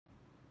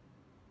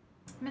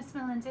Miss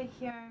Melinda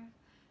here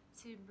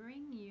to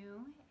bring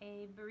you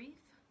a brief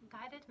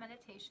guided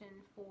meditation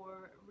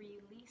for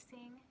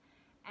releasing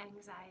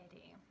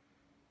anxiety.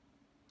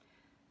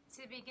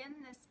 To begin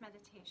this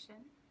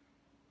meditation,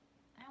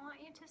 I want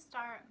you to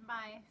start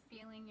by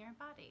feeling your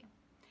body.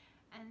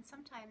 And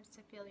sometimes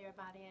to feel your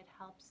body, it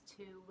helps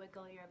to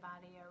wiggle your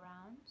body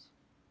around.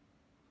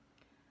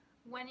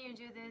 When you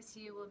do this,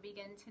 you will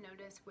begin to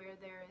notice where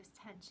there is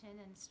tension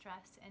and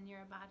stress in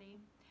your body.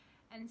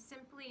 And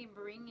simply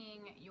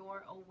bringing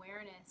your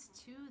awareness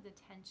to the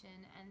tension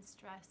and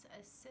stress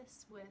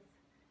assists with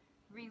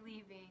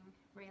relieving,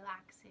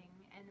 relaxing,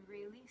 and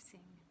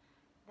releasing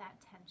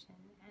that tension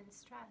and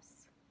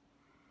stress.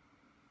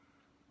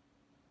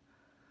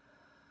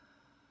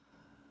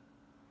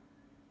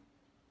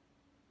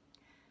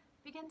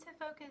 Begin to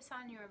focus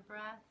on your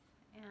breath,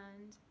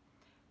 and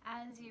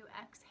as you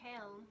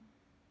exhale,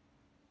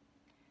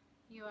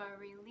 you are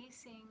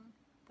releasing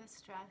the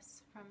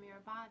stress from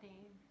your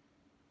body.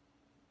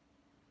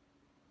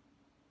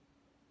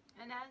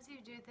 And as you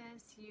do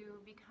this,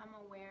 you become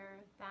aware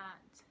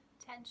that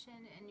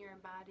tension in your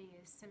body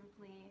is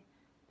simply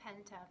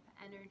pent-up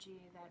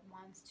energy that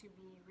wants to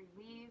be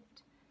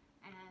relieved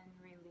and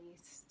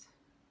released.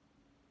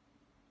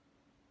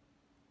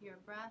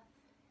 Your breath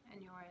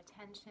and your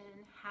attention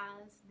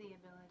has the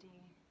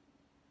ability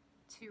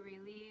to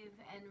relieve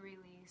and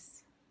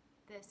release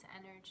this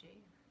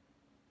energy.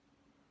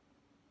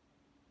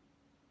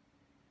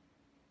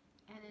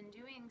 And in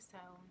doing so,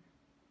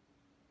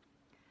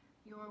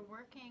 you're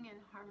working in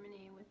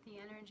harmony with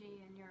the energy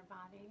in your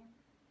body,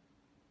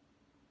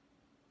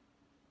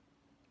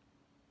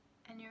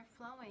 and you're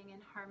flowing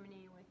in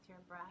harmony with your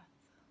breath.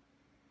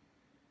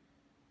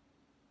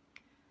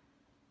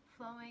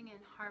 Flowing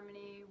in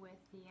harmony with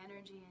the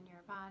energy in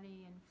your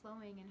body and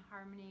flowing in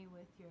harmony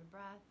with your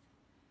breath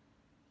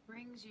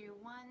brings you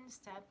one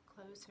step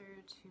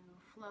closer to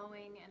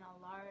flowing in a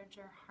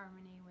larger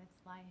harmony with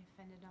life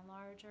and in a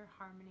larger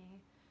harmony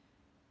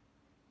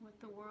with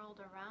the world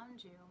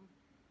around you.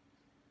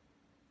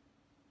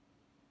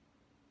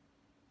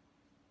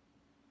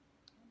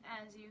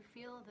 As you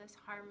feel this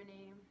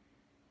harmony,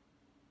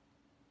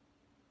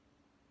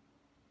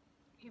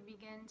 you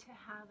begin to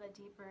have a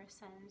deeper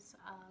sense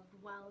of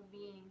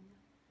well-being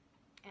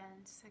and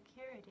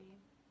security.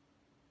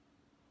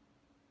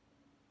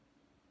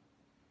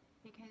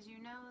 Because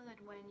you know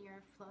that when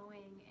you're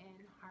flowing in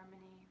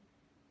harmony,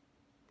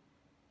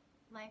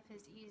 life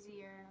is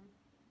easier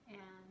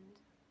and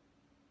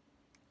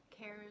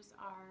cares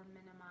are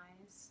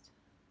minimized.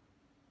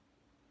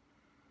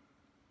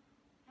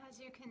 As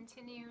you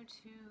continue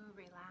to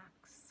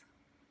relax,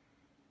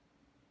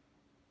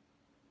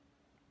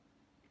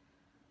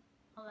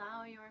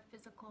 allow your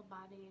physical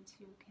body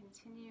to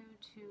continue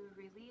to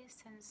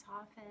release and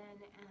soften,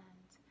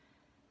 and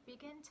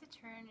begin to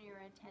turn your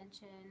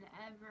attention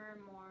ever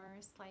more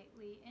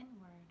slightly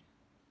inward.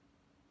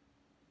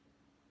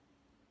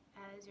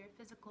 As your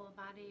physical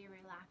body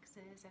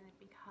relaxes and it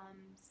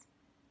becomes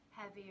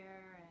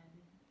heavier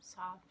and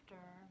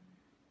softer,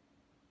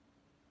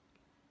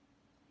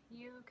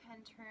 you can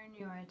turn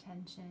your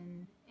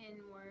attention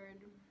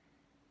inward,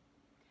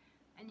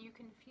 and you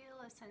can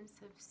feel a sense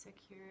of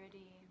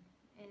security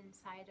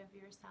inside of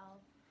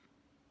yourself.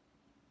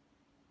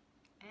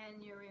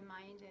 And you're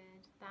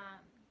reminded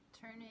that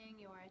turning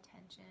your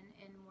attention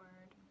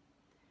inward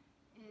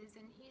is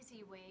an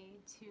easy way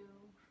to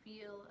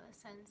feel a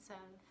sense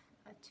of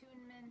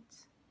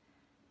attunement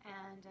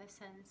and a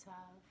sense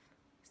of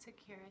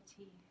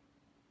security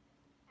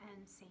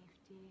and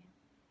safety.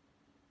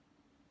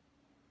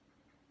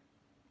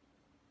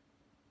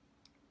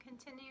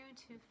 Continue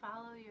to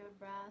follow your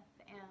breath,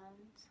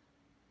 and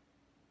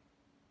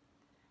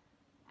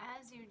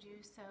as you do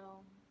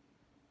so,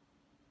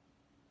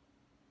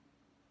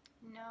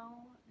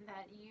 know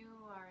that you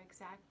are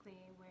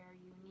exactly where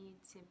you need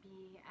to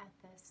be at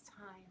this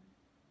time.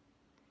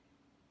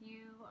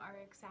 You are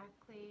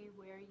exactly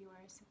where you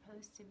are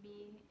supposed to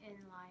be in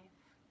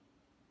life.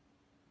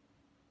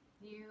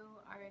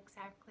 You are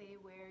exactly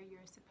where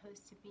you're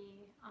supposed to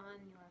be on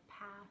your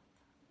path.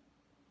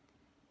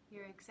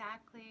 You're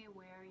exactly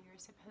where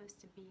you're supposed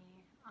to be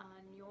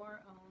on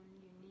your own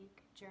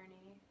unique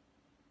journey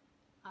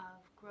of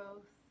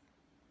growth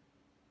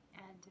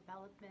and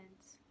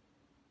development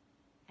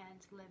and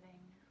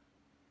living.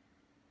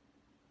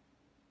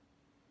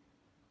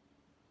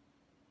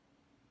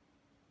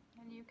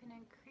 And you can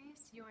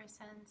increase your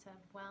sense of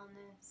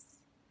wellness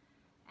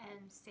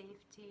and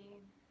safety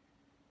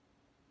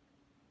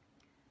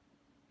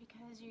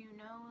because you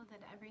know that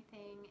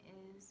everything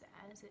is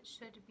as it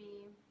should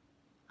be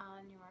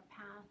on your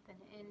path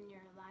and in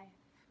your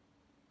life.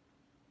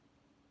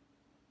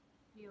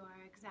 You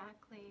are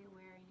exactly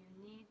where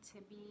you need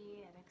to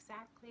be at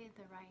exactly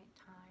the right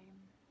time.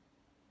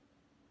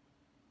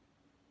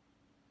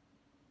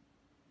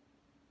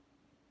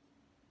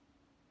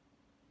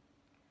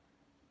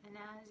 And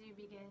as you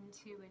begin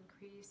to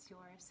increase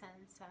your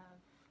sense of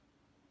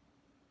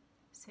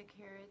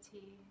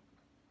security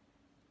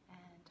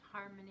and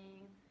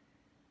harmony,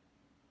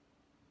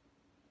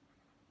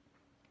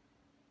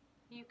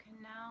 You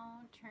can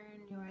now turn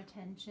your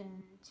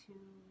attention to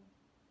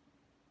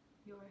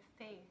your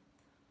faith.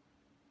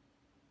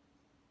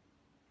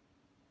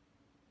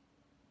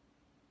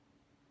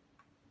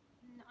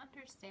 And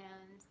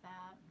understand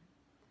that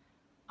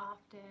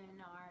often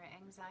our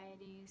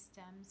anxiety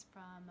stems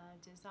from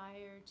a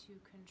desire to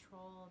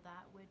control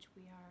that which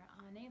we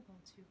are unable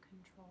to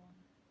control.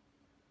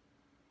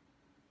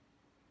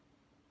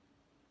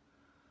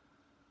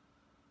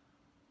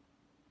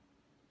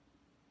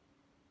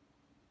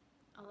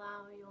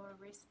 Allow your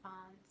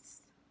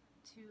response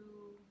to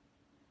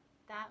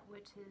that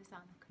which is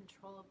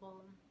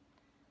uncontrollable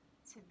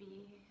to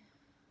be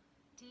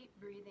deep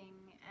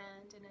breathing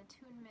and an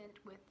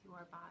attunement with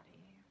your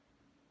body.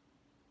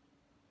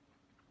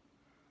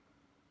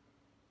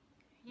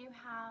 You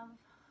have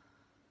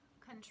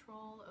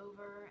control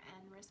over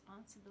and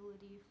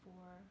responsibility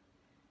for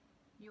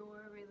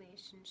your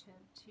relationship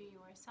to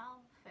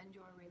yourself and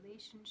your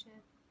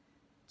relationship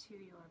to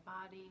your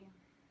body.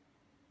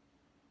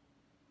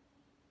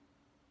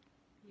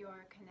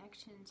 Your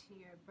connection to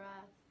your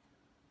breath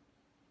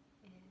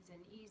is an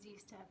easy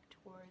step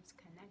towards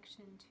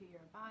connection to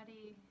your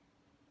body,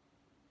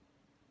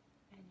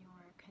 and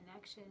your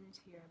connection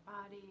to your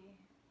body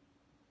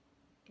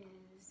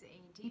is a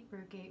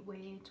deeper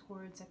gateway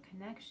towards a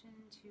connection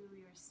to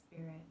your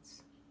spirit.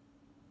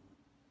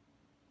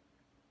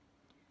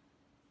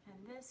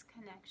 And this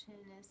connection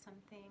is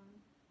something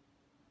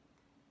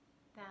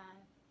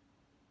that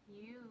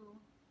you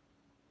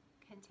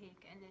can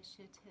take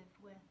initiative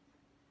with.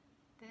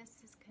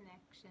 This is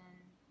connection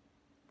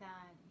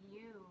that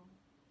you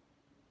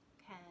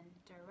can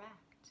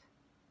direct.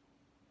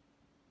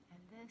 And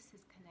this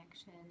is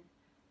connection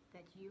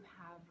that you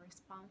have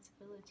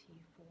responsibility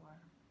for.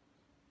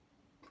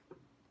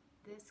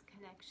 This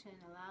connection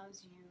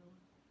allows you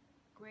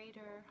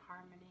greater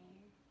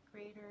harmony,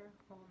 greater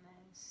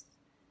wholeness,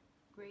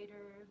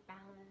 greater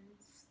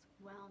balance,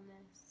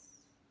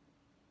 wellness,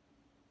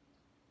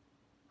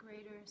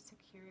 greater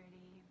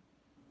security.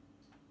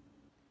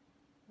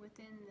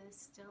 Within this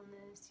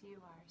stillness, you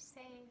are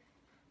safe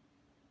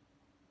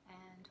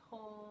and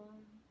whole,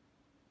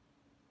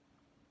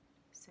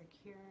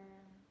 secure.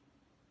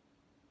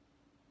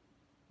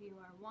 You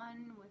are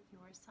one with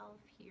yourself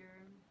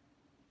here.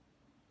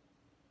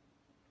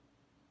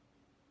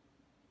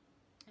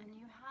 And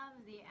you have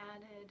the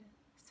added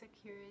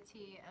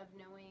security of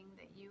knowing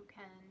that you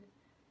can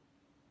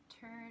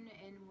turn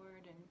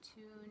inward and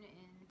tune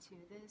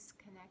into this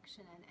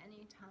connection at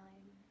any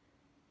time.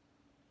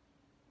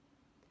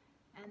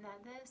 And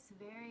that this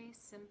very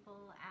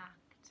simple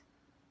act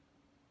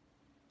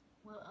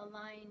will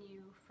align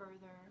you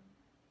further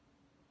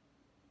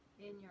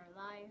in your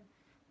life,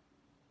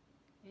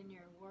 in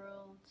your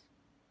world,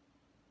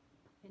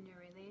 in your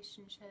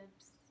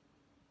relationships,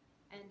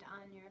 and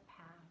on your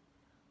path,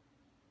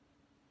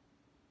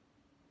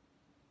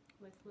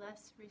 with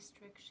less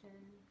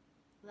restriction,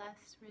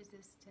 less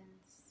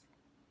resistance,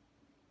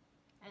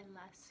 and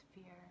less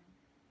fear.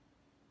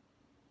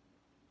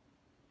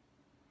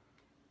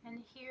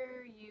 And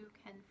here you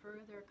can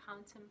further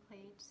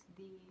contemplate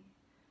the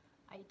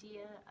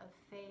idea of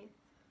faith.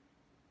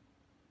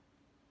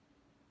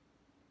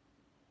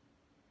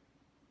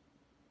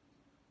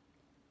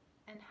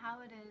 And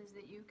how it is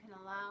that you can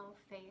allow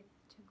faith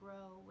to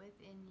grow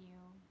within you.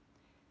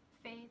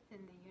 Faith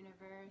in the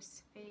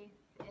universe,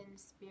 faith in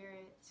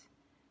spirit,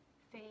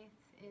 faith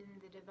in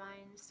the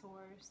divine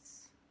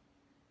source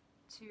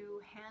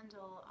to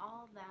handle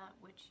all that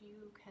which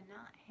you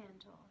cannot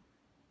handle.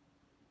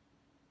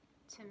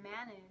 To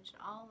manage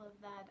all of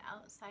that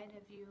outside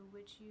of you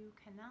which you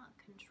cannot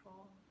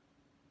control.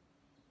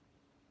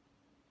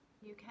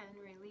 You can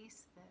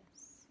release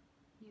this.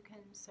 You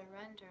can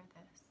surrender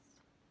this.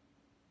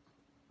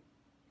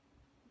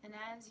 And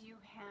as you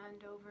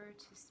hand over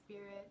to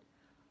Spirit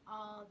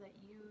all that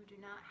you do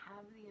not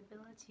have the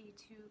ability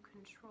to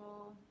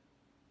control,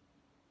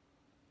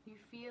 you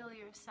feel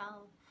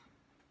yourself,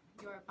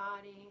 your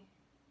body,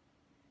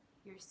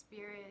 your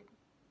spirit,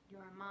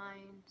 your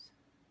mind,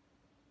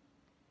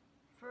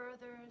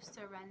 further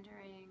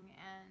surrendering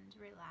and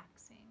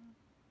relaxing.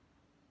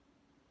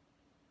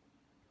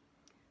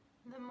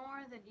 The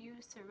more that you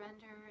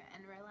surrender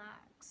and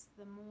relax,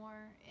 the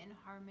more in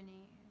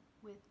harmony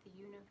with the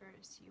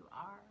universe you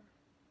are,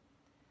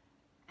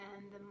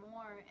 and the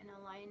more in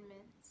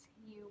alignment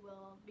you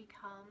will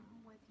become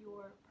with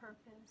your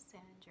purpose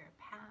and your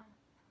path.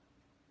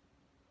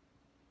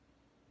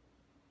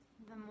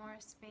 The more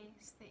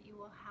space that you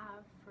will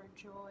have for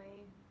joy,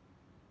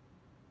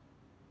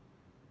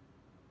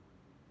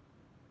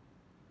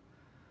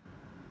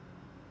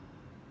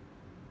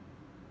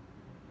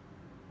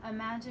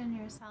 imagine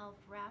yourself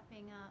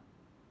wrapping up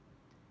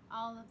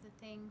all of the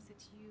things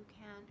that you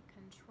can't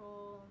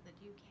control, that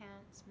you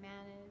can't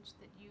manage,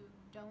 that you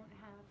don't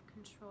have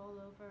control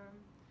over,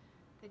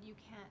 that you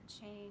can't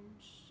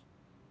change,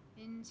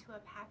 into a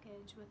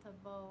package with a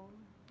bow,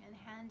 and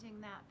handing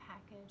that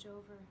package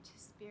over to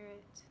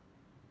Spirit,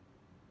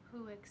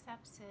 who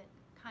accepts it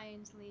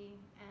kindly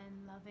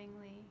and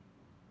lovingly.